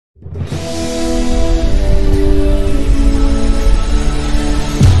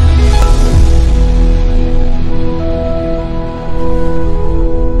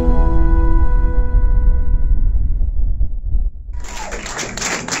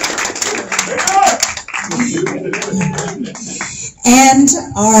And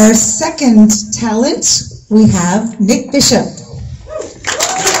our second talent, we have Nic Bishop.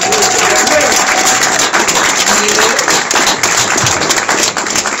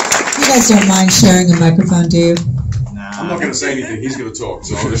 You guys don't mind sharing a microphone, do you? I'm not going to say anything. He's going to talk,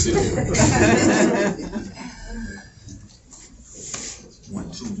 so I'll just sit here.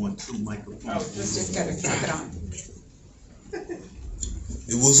 1, 2, 1, 2 microphone. Just got to keep it on.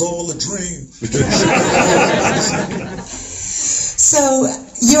 It was all a dream. So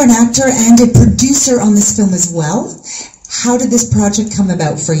you're an actor and a producer on this film as well. How did this project come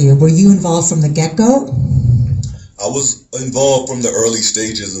about for you? Were you involved from the get-go? I was involved from the early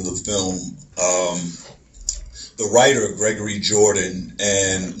stages of the film. The writer, Gregory Jordan,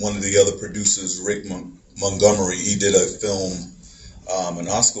 and one of the other producers, Rick Montgomery, he did a film, an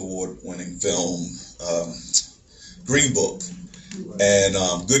Oscar Award-winning film, Green Book. And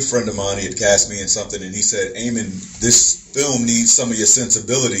a good friend of mine, he had cast me in something, and he said, Amin, this film needs some of your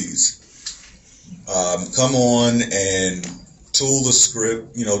sensibilities. Come on and tool the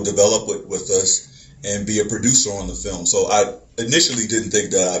script, develop it with us, and be a producer on the film. So I initially didn't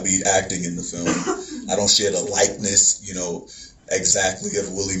think that I'd be acting in the film. I don't share the likeness, exactly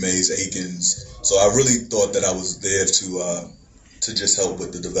of Willie Mays Aikens. So I really thought that I was there to just help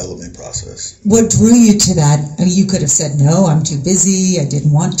with the development process. What drew you to that? I mean, you could have said, no, I'm too busy, I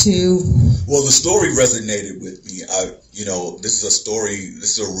didn't want to. Well, the story resonated with me. This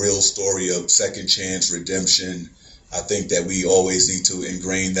is a real story of second chance redemption. I think that we always need to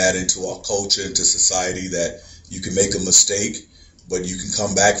ingrain that into our culture, into society, that you can make a mistake, but you can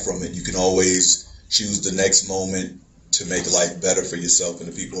come back from it. You can always choose the next moment to make life better for yourself and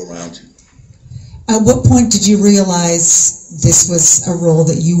the people around you. At what point did you realize this was a role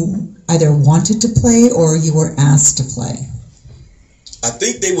that you either wanted to play or you were asked to play? I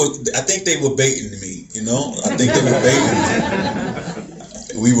think they were baiting me, I think they were baiting me.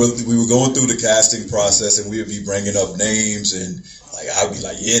 We were going through the casting process, and we would be bringing up names, and I'd be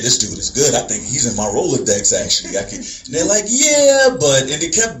like, yeah, this dude is good. I think he's in my Rolodex, actually. And they're like, yeah, but, and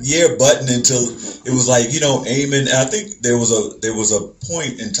they kept butting until it was like, Amin. And I think there was a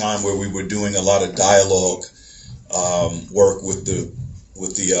point in time where we were doing a lot of dialogue work with the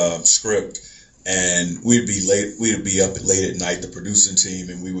script, and we'd be up late at night, the producing team,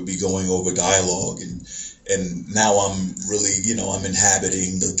 and we would be going over dialogue, and now I'm really, I'm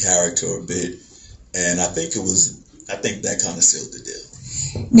inhabiting the character a bit, and I think that kind of sealed the deal.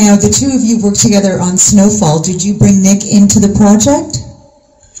 Now, the two of you worked together on Snowfall. Did you bring Nic into the project?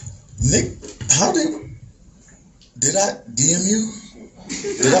 Nic, did I DM you?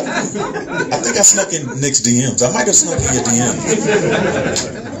 I think I snuck in Nic's DMs. I might have snuck in your DMs.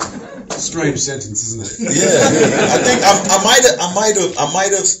 Strange sentence, isn't it? Yeah, I think I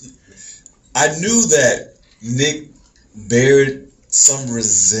might have. I knew that Nic bared some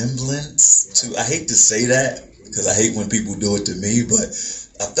resemblance to. I hate to say that because I hate when people do it to me, but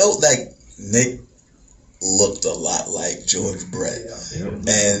I felt like Nic looked a lot like George Brett.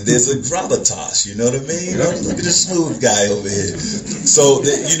 And there's a gravitas, you know what I mean? Look at this smooth guy over here. So,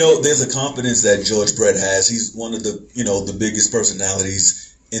 there's a confidence that George Brett has. He's one of the, the biggest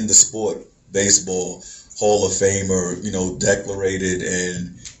personalities in the sport, baseball, Hall of Famer, decorated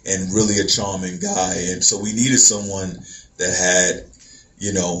and really a charming guy. And so we needed someone that had,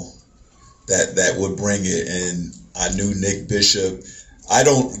 that would bring it. And I knew Nic Bishop. I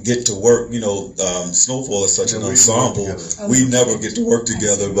don't get to work, Snowfall is such an ensemble. We never get to work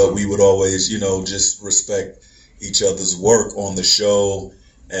together, but we would always, just respect each other's work on the show.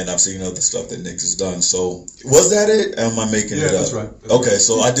 And I've seen other stuff that Nic has done. So, was that it? Am I making it up? That's right. Okay,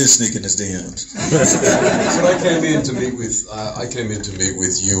 so I did sneak in his DMs. So I came in to meet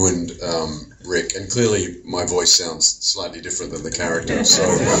with you and Rick, and clearly my voice sounds slightly different than the character. So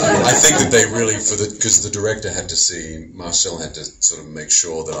I think that they really, because the director had to see, Marcel had to sort of make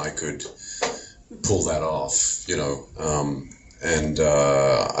sure that I could pull that off, And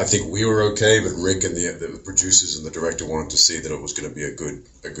I think we were okay, but Rick and the producers and the director wanted to see that it was going to be a good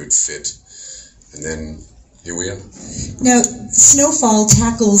fit, and then here we are. Now, Snowfall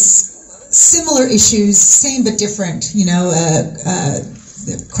tackles similar issues, same but different.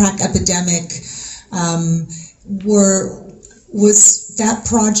 The crack epidemic. Was that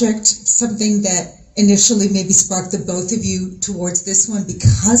project something that initially maybe sparked the both of you towards this one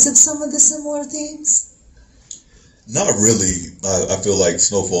because of some of the similar themes? Not really. I feel like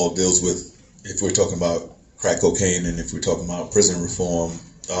Snowfall deals with, if we're talking about crack cocaine and if we're talking about prison reform,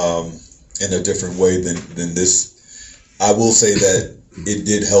 in a different way than this. I will say that it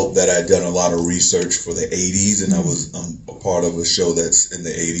did help that I'd done a lot of research for the 80s, and I'm a part of a show that's in the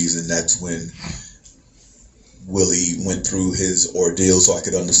 80s, and that's when Willie went through his ordeal, so I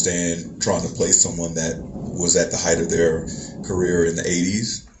could understand trying to play someone that was at the height of their career in the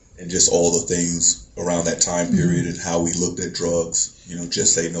 80s, and just all the things around that time period and how we looked at drugs,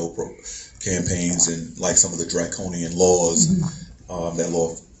 Just Say No campaigns, and like some of the draconian laws that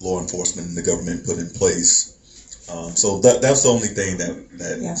law enforcement and the government put in place. So that's the only thing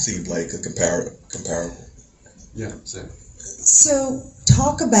that seemed like a comparable. Yeah. So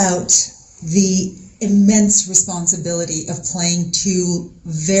talk about the immense responsibility of playing two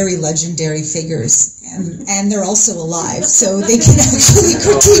very legendary figures, and they're also alive, so they can actually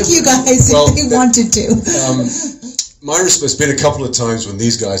critique you guys if they wanted to. My response has been a couple of times when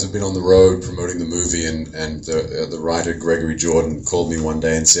these guys have been on the road promoting the movie, and the writer Gregory Jordan called me one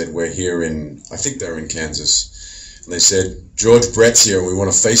day and said, "We're here I think they're in Kansas." And they said, "George Brett's here and we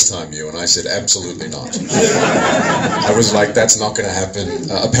want to FaceTime you." And I said, "Absolutely not." I was like, that's not going to happen.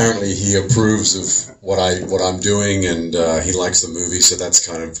 Apparently he approves of what I'm doing, and he likes the movie, so that's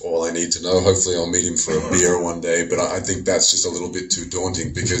kind of all I need to know. Hopefully I'll meet him for a beer one day, but I think that's just a little bit too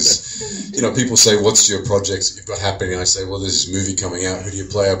daunting because, people say, "What's your projects that you've got happening?" And I say, "Well, there's this movie coming out. Who do you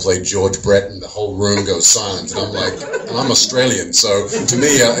play?" "I play George Brett," and the whole room goes silent. And I'm like, and I'm Australian, so to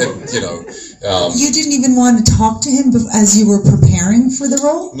me, you didn't even want to talk to him as you were preparing for the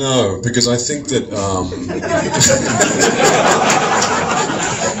role? No, because I think that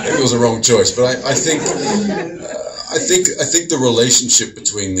it was a wrong choice. But I think the relationship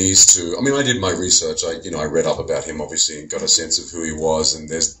between these two. I mean, I did my research. I read up about him, obviously, and got a sense of who he was. And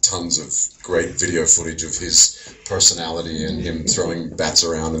there's tons of great video footage of his personality and him throwing bats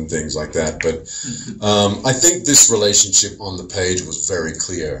around and things like that. But I think this relationship on the page was very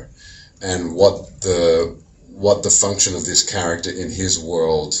clear. And what the function of this character in his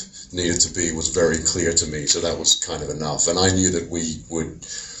world needed to be was very clear to me. So that was kind of enough. And I knew that we'd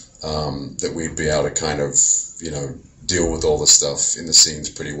be able to kind of, deal with all the stuff in the scenes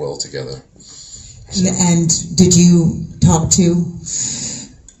pretty well together. So. And did you talk to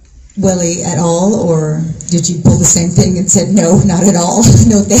Willie at all, or did you pull the same thing and said, "No, not at all,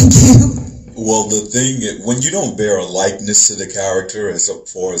 no thank you"? Well, the thing is, when you don't bear a likeness to the character as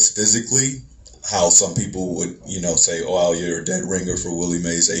far as physically, how some people would, say, "Oh, you're a dead ringer for Willie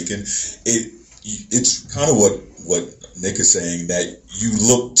Mays Aikens," it's kind of what Nic is saying, that you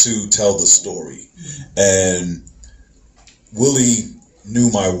look to tell the story. And Willie knew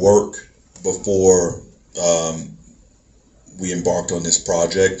my work before we embarked on this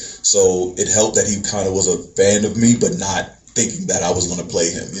project, so it helped that he kind of was a fan of me, but not thinking that I was going to play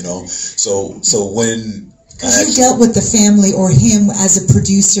him, So when... Because you dealt with the family or him as a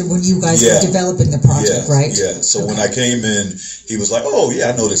producer when you guys were developing the project, right? Yeah, so when I came in, he was like, "Oh, yeah,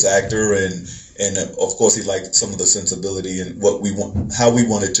 I know this actor," and of course he liked some of the sensibility and how we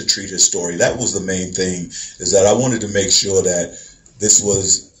wanted to treat his story. That was the main thing, is that I wanted to make sure that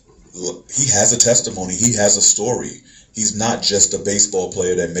he has a testimony, he has a story. He's not just a baseball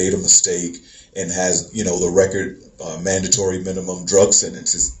player that made a mistake and has, the record mandatory minimum drug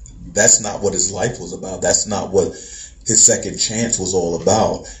sentences. That's not what his life was about. That's not what his second chance was all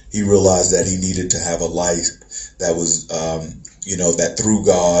about. He realized that he needed to have a life that was, that through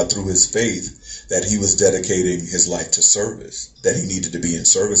God, through his faith, that he was dedicating his life to service, that he needed to be in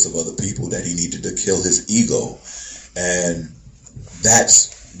service of other people, that he needed to kill his ego. And that's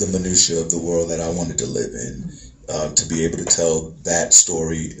the minutia of the world that I wanted to live in, to be able to tell that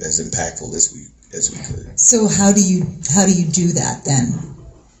story as impactful as we could. So how do you do that then?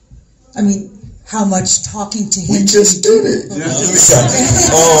 I mean, how much talking to him? We just did it. No.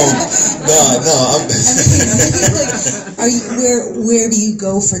 Where do you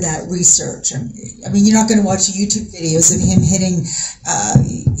go for that research? I mean, you're not going to watch YouTube videos of him hitting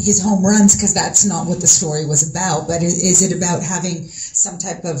his home runs, because that's not what the story was about. But is it about having some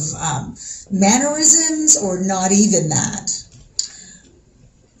type of mannerisms, or not even that?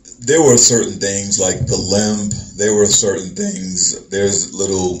 There were certain things like the limp. There were certain things. There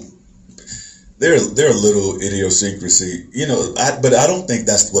are little idiosyncrasy, but I don't think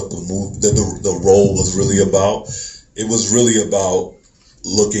that's what the role was really about. It was really about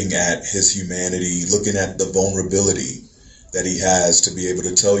looking at his humanity, looking at the vulnerability that he has to be able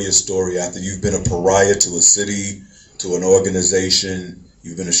to tell your story after you've been a pariah to a city, to an organization,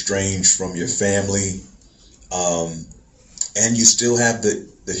 you've been estranged from your family, and you still have the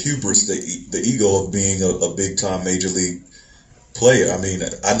hubris, the ego of being a big-time major league player. I mean,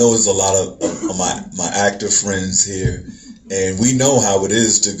 I know there's a lot of my actor friends here, and we know how it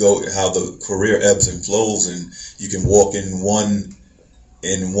is to go, how the career ebbs and flows, and you can walk in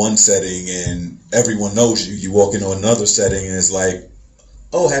one setting and everyone knows you. You walk into another setting and it's like,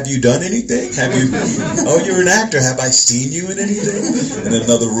 oh, have you done anything? Oh, you're an actor. Have I seen you in anything? In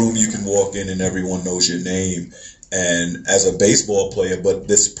another room you can walk in and everyone knows your name. And as a baseball player, but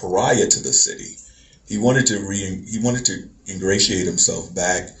this pariah to the city, he wanted to ingratiate himself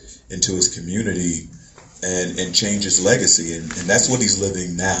back into his community and change his legacy. And that's what he's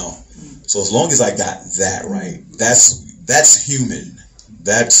living now. So as long as I got that right, that's human.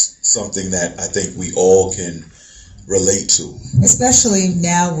 That's something that I think we all can relate to. Especially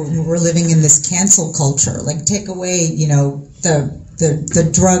now we're living in this cancel culture. Like, take away, the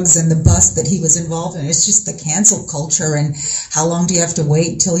drugs and the bust that he was involved in. It's just the cancel culture, and how long do you have to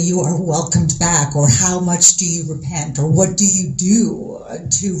wait till you are welcomed back, or how much do you repent, or what do you do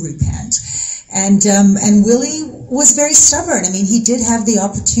to repent? And Willie was very stubborn. I mean, he did have the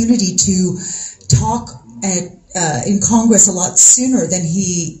opportunity to talk in Congress a lot sooner than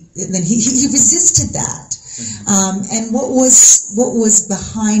he resisted that. And what was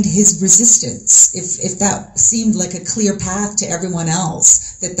behind his resistance? If that seemed like a clear path to everyone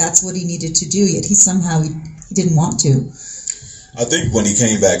else, that's what he needed to do, yet he didn't want to. I think when he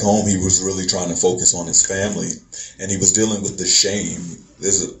came back home, he was really trying to focus on his family, and he was dealing with the shame.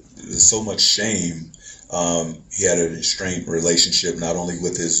 There's so much shame. He had an estranged relationship not only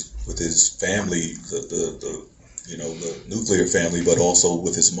with his family, the nuclear family, but also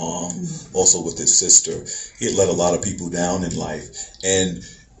with his mom, also with his sister. He had let a lot of people down in life. And,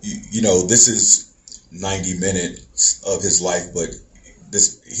 this is 90 minutes of his life, but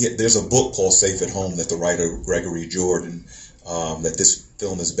there's a book called Safe at Home that the writer Gregory Jordan, that this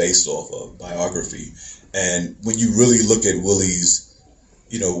film is based off of, biography. And when you really look at Willie's,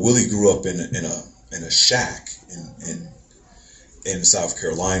 Willie grew up in a shack in South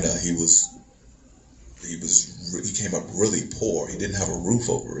Carolina. He came up really poor. He didn't have a roof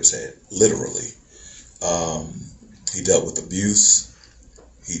over his head, literally. He dealt with abuse.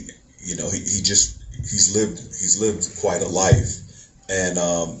 He's lived quite a life. And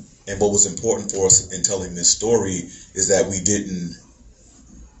what was important for us in telling this story is that we didn't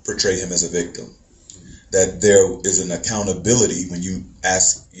portray him as a victim. That there is an accountability when you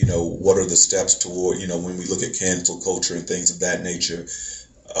ask, what are the steps toward, when we look at cancel culture and things of that nature.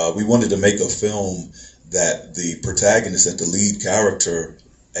 We wanted to make a film that the protagonist, that the lead character,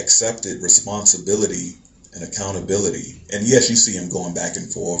 accepted responsibility and accountability. And yes, you see him going back and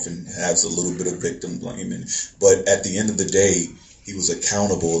forth and has a little bit of victim blaming, but at the end of the day, he was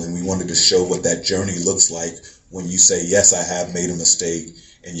accountable, and we wanted to show what that journey looks like when you say, yes, I have made a mistake,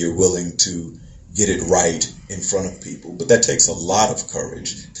 and you're willing to get it right in front of people. But that takes a lot of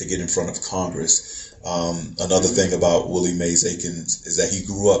courage to get in front of Congress. Another thing about Willie Mays Aikens is that he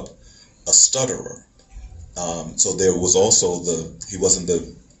grew up a stutterer. So there was also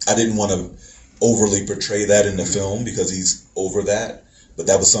I didn't want to overly portray that in the film because he's over that, but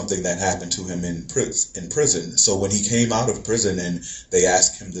that was something that happened to him in prison. So when he came out of prison and they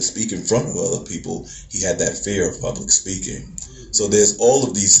asked him to speak in front of other people, he had that fear of public speaking. So there's all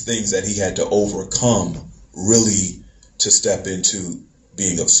of these things that he had to overcome really to step into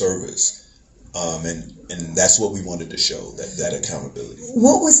being of service. And that's what we wanted to show, that accountability.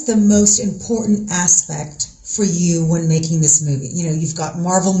 What was the most important aspect for you when making this movie? You've got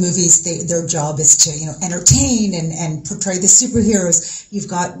Marvel movies, their job is to, entertain and portray the superheroes. You've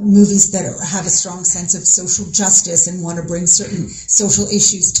got movies that have a strong sense of social justice and want to bring certain social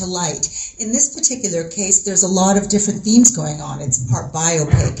issues to light. In this particular case, there's a lot of different themes going on. It's part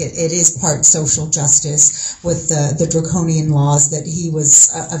biopic. It is part social justice with the draconian laws that he was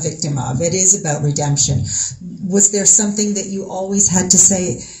a victim of. It is about redemption. Was there something that you always had to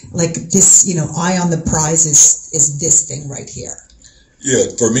say, like this, eye on the prize is this thing right here? Yeah,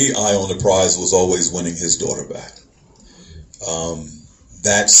 for me, eye on the prize was always winning his daughter back.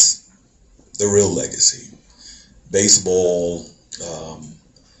 That's the real legacy. Baseball,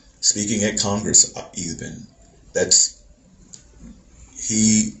 speaking at Congress even,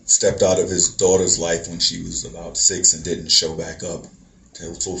 he stepped out of his daughter's life when she was about 6 and didn't show back up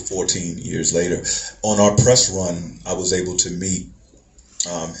until 14 years later. On our press run, I was able to meet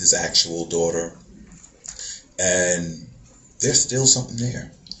his actual daughter, and there's still something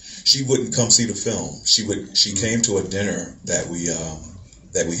there. She wouldn't come see the film. She came to a dinner that we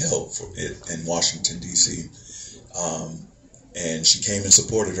held in Washington D.C. And she came and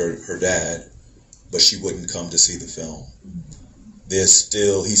supported her dad, but she wouldn't come to see the film.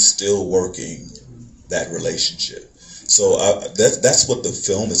 He's still working that relationship. So that's what the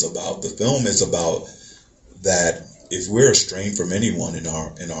film is about. The film is about that if we're estranged from anyone in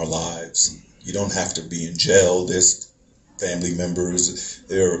our lives, you don't have to be in jail. There's family members,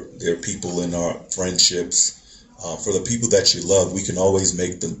 there are people in our friendships, for the people that you love, we can always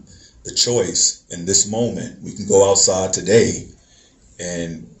make the choice in this moment. We can go outside today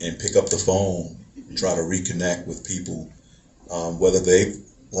and pick up the phone and try to reconnect with people, whether they've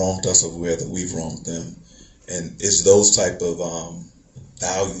wronged us or whether we've wronged them. And it's those type of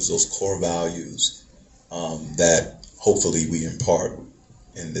values, those core values, that hopefully we impart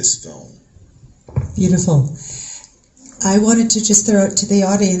in this film. Beautiful. I wanted to just throw out to the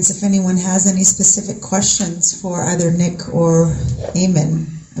audience if anyone has any specific questions for either Nic or Amin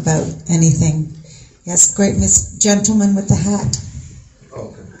about anything. Yes, great, Miss Gentleman with the hat.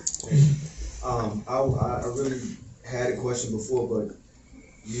 Okay. I really had a question before, but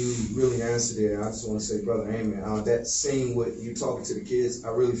you really answered it. I just want to say, Brother Amin, that scene with you talking to the kids, I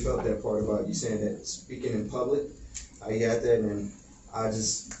really felt that part about you saying that speaking in public. He had that, and I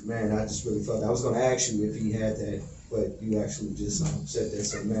just really felt that. I was going to ask you if he had that, but you actually just said that.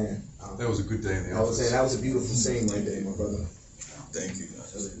 So, man, that was a good day in the office. I was saying that was a beautiful scene right there, my brother. Thank you.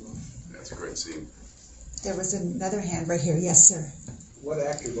 That's a great scene. There was another hand right here. Yes, sir. What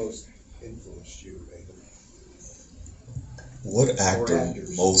actor most influenced you, Amin? What actor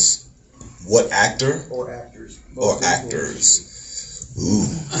most? Or actors. Or actors. Ooh.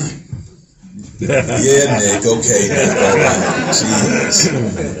 Yeah, Nic. Okay. Jeez.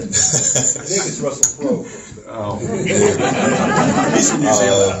 Nic is Russell Crowe.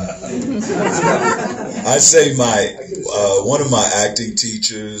 I'd say one of my acting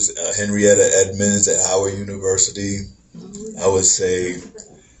teachers, Henrietta Edmonds at Howard University. I would say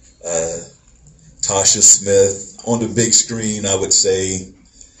Tasha Smith. On the big screen, I would say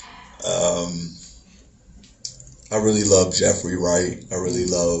I really love Jeffrey Wright. I really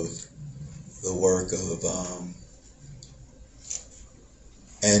love the work of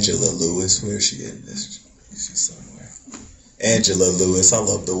Angela Lewis. Where is she in this? She's somewhere. Angela Lewis. I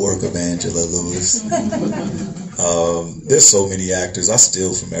love the work of Angela Lewis. There's so many actors. I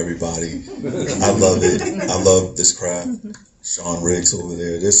steal from everybody. I love it. I love this craft. Sean Riggs over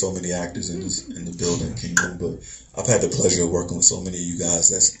there. There's so many actors in the building, Kingdom, but I've had the pleasure of working with so many of you guys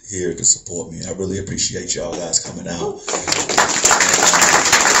that's here to support me. I really appreciate y'all guys coming out.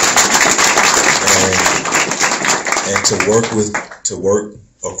 And to work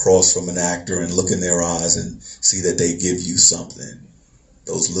across from an actor and look in their eyes and see that they give you something.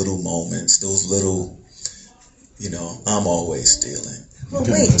 Those little moments, those little, I'm always stealing. Well,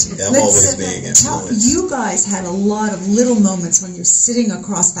 wait. I'm always being influenced. You guys had a lot of little moments when you're sitting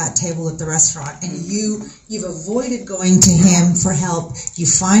across that table at the restaurant, and you've avoided going to him for help. You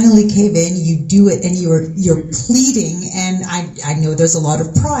finally cave in. You do it, and you're pleading. And I know there's a lot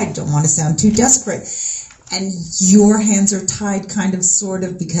of pride. Don't want to sound too desperate. And your hands are tied kind of sort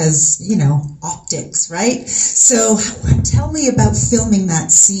of because, optics, right? So tell me about filming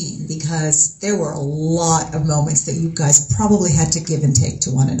that scene, because there were a lot of moments that you guys probably had to give and take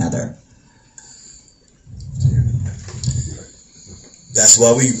to one another. That's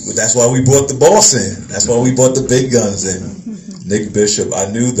why we brought the boss in. That's why we brought the big guns in. Nic Bishop. I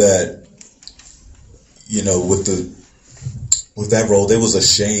knew that, with that role, there was a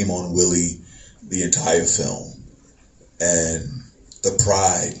shame on Willie the entire film, and the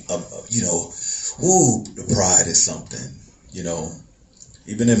pride of the pride is something.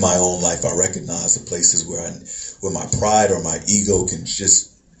 Even in my own life, I recognize the places where my pride or my ego can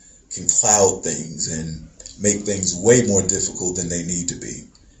cloud things and make things way more difficult than they need to be.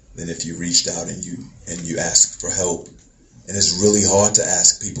 Than if you reached out and you asked for help. And it's really hard to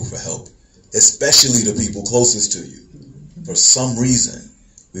ask people for help, especially the people closest to you. For some reason,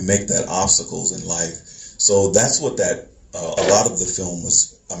 we make that obstacles in life. So that's what a lot of the film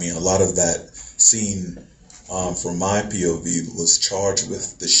was. A lot of that scene from my POV was charged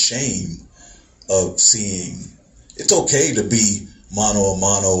with the shame of seeing it's okay to be mano a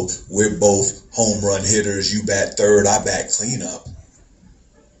mano. We're both home run hitters. You bat third, I bat cleanup.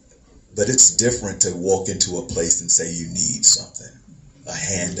 But it's different to walk into a place and say you need something, a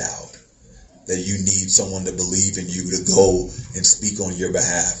handout. That you need someone to believe in you to go and speak on your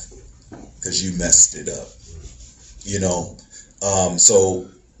behalf because you messed it up, So,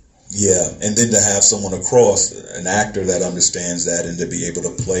 yeah, and then to have someone across, an actor that understands that, and to be able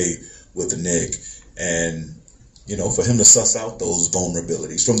to play with Nic, and for him to suss out those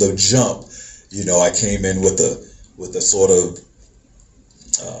vulnerabilities from the jump. I came in with a sort of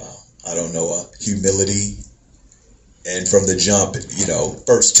humility, and from the jump,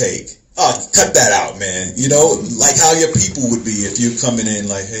 first take. Cut that out, man. Like how your people would be if you're coming in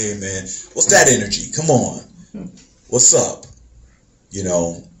like, hey, man, what's that energy? Come on. What's up?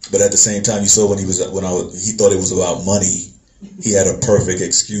 But at the same time, you saw when he thought it was about money, he had a perfect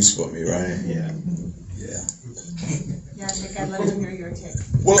excuse for me, right? Yeah. Yeah. Yeah, Nick, I'd love to hear your take.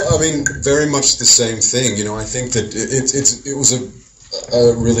 Well, I mean, very much the same thing. You know, I think that it was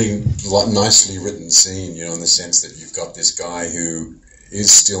a really nicely written scene. You know, in the sense that you've got this guy who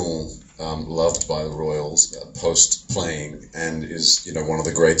is still loved by the Royals post playing, and is, you know, one of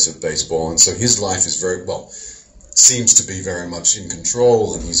the greats of baseball, and so his life is seems to be very much in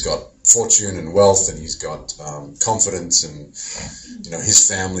control, and he's got fortune and wealth, and he's got confidence, and, you know, his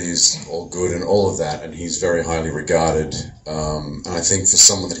family is all good and all of that, and he's very highly regarded. And I think for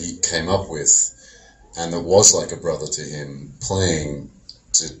someone that he came up with, and that was like a brother to him, playing,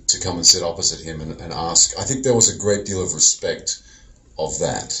 to come and sit opposite him and ask, I think there was a great deal of respect of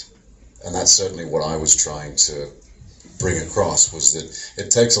that. And that's certainly what I was trying to bring across, was that it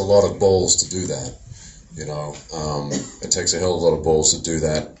takes a lot of balls to do that. You know, it takes a hell of a lot of balls to do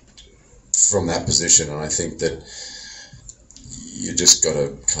that from that position, and I think that you just got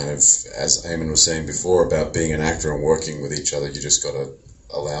to kind of, as Amin was saying before about being an actor and working with each other, you just got to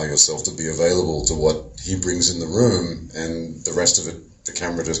allow yourself to be available to what he brings in the room, and the rest of it, the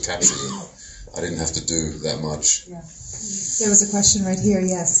camera just captures it. I didn't have to do that much. Yeah. There was a question right here,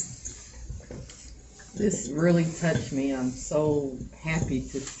 yes. This really touched me. I'm so happy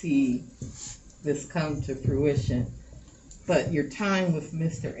to see this come to fruition. But your time with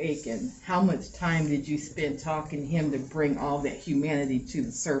Mr. Aikens, how much time did you spend talking to him to bring all that humanity to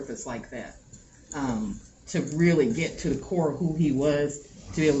the surface like that? To really get to the core of who he was,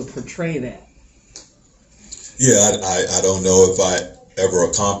 to be able to portray that? Yeah, I don't know if I ever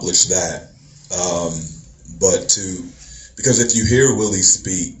accomplished that. Because if you hear Willie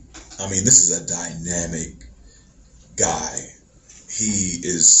speak, I mean, this is a dynamic guy. He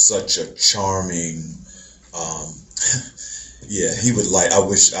is such a charming, yeah, he would I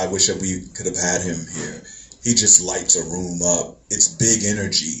wish that we could have had him here. He just lights a room up. It's big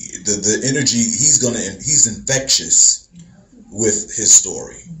energy. The energy, he's infectious with his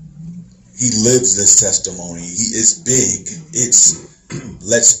story. He lives this testimony. It's big. It's,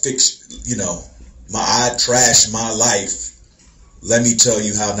 let's fix, you know, I trashed my life. Let me tell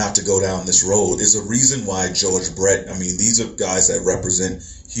you how not to go down this road. There's a reason why George Brett, I mean, these are guys that represent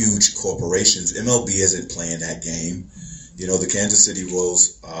huge corporations. MLB isn't playing that game. You know, the Kansas City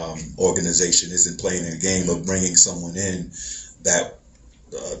Royals organization isn't playing a game of bringing someone in that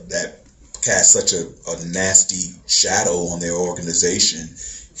casts such a nasty shadow on their organization.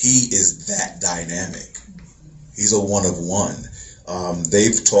 He is that dynamic. He's a one of one.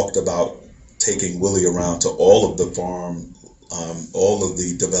 They've talked about taking Willie around to all of the farm, all of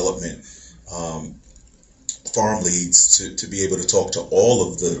the development farm leads to be able to talk to all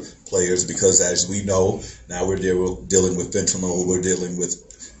of the players, because as we know, now we're dealing with fentanyl, we're dealing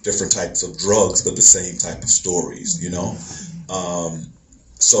with different types of drugs, but the same type of stories, you know?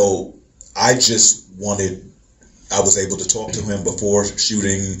 So I was able to talk to him before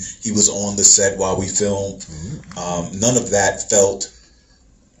shooting. He was on the set while we filmed. None of that felt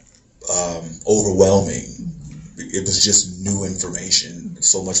overwhelming. It was just new information,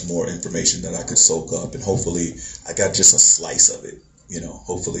 so much more information that I could soak up, and hopefully I got just a slice of it. You know,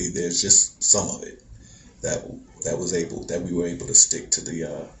 hopefully there's just some of it that we were able to stick to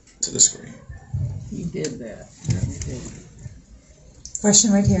the screen. You did that. You did.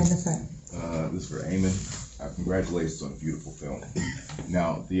 Question right here in the front. This is for Amin. Congratulations on a beautiful film.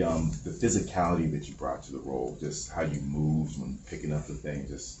 Now, the physicality that you brought to the role, just how you moved when picking up the thing,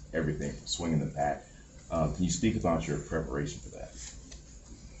 just everything from swinging the bat. Can you speak about your preparation for that?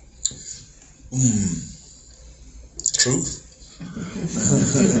 Truth.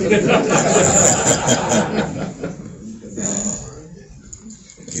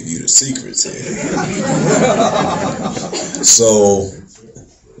 Give you the secrets here. So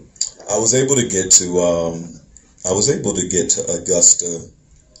I was able to get to Augusta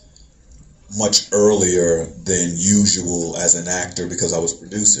much earlier than usual as an actor because I was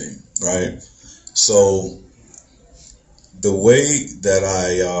producing, right? So the way that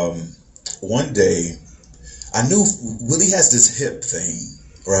one day I knew Willie has this hip thing,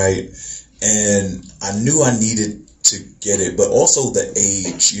 right? And I knew I needed to get it, but also the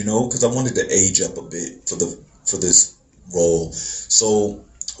age, you know, because I wanted to age up a bit for this role. So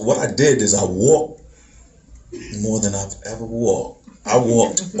what I did is I walked more than I've ever walked. I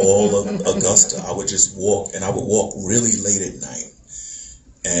walked all of Augusta. I would just walk, and I would walk really late at night,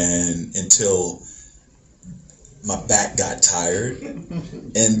 and until my back got tired.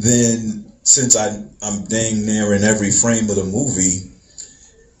 And then since I'm dang near in every frame of the movie,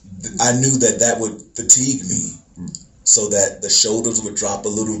 I knew that would fatigue me, so that the shoulders would drop a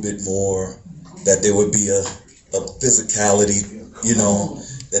little bit more, that there would be a physicality, you know,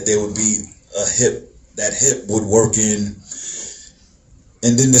 that there would be a hip that hip would work in.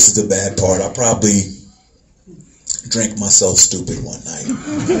 And then this is the bad part. I probably drank myself stupid one night.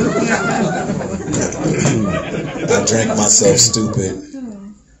 I drank myself stupid.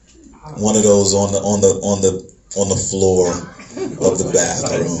 One of those on the floor of the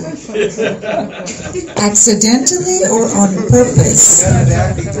bathroom. Accidentally or on purpose?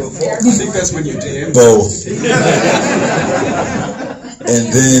 I think that's when you DM. Both.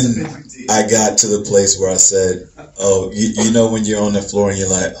 And then I got to the place where I said, oh, you know when you're on the floor and you're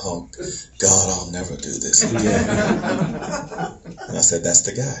like, oh, God, I'll never do this again. And I said, that's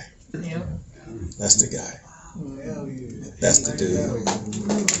the guy. Yeah. That's the guy. That's the dude.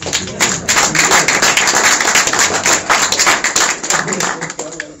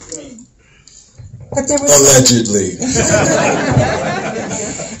 But there was Allegedly.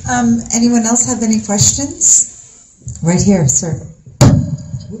 Anyone else have any questions? Right here, sir.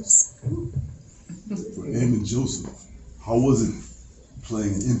 Oops. For Amin Joseph, how was it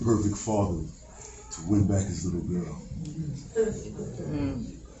playing an imperfect father to win back his little girl?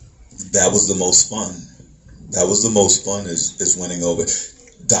 That was the most fun. That was the most fun is winning over.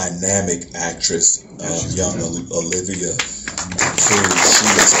 Dynamic actress, young Olivia. She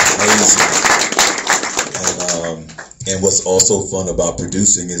was amazing. And what's also fun about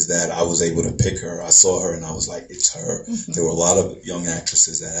producing is that I was able to pick her. I saw her and I was like, it's her. There were a lot of young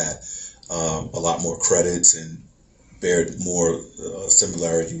actresses that had a lot more credits and bared more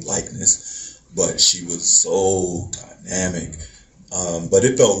similarity, likeness, but she was so dynamic. But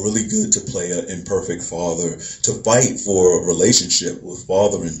it felt really good to play an imperfect father, to fight for a relationship with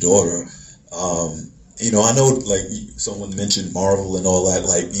father and daughter. You know, I know, like, someone mentioned Marvel and all that.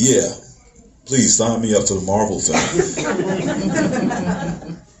 Like, yeah, please sign me up to the Marvel film.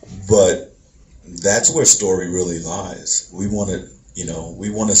 But that's where story really lies. We want to, we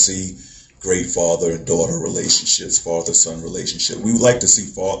want to see great father and daughter relationships, father-son relationship. We would like to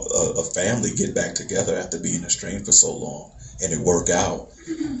see a family get back together after being estranged for so long, and it work out.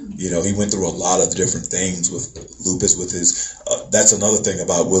 He went through a lot of different things with lupus. With his, that's another thing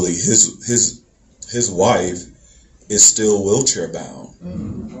about Willie. His wife is still wheelchair bound.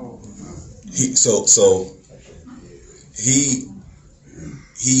 He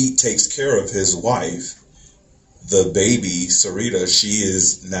takes care of his wife. The baby, Sarita, she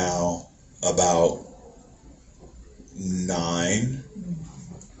is now about 9.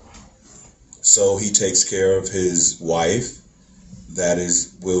 So he takes care of his wife, that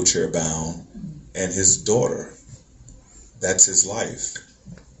is wheelchair bound, and his daughter. That's his life.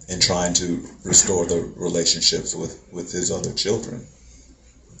 And trying to restore the relationships with his other children.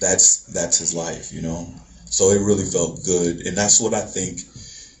 That's his life, So it really felt good. And that's what I think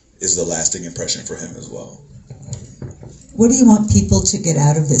is the lasting impression for him as well. What do you want people to get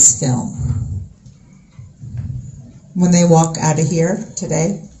out of this film when they walk out of here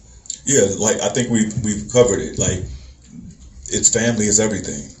today? Yeah, like I think we've covered it. Like, it's family is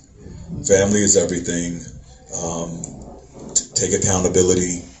everything. Family is everything. Take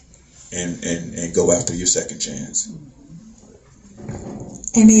accountability and go after your second chance.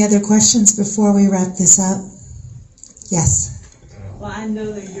 Any other questions before we wrap this up? Yes. Well, I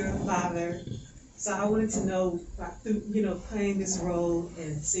know that you're a father, so I wanted to know, through playing this role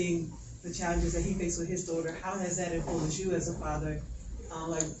and seeing the challenges that he faced with his daughter, how has that influenced you as a father?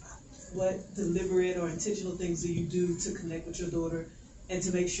 Like, what deliberate or intentional things do you do to connect with your daughter and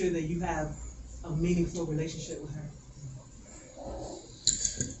to make sure that you have a meaningful relationship with her?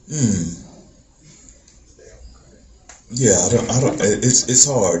 Yeah, I don't. It's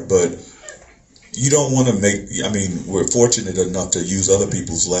hard, but you don't want to make. I mean, we're fortunate enough to use other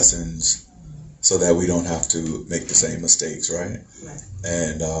people's lessons so that we don't have to make the same mistakes, right?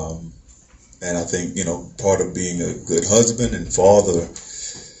 And I think part of being a good husband and father,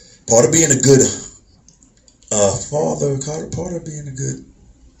 part of being a good father, part of being a good.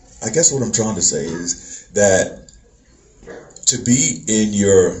 I guess what I'm trying to say is that to be in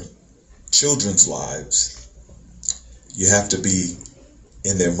your children's lives, you have to be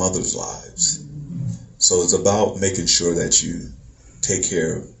in their mother's lives. So it's about making sure that you take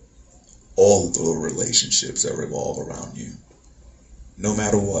care of all of the relationships that revolve around you, no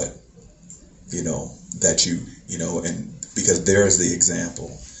matter what, that and because there is the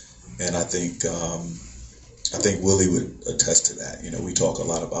example. And I think Willie would attest to that. We talk a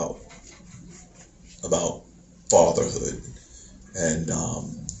lot about fatherhood, and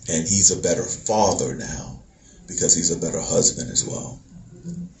he's a better father now because he's a better husband as well.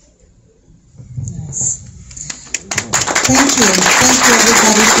 Nice. Thank you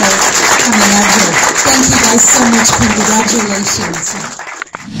everybody for coming out here. Thank you guys so much. Congratulations.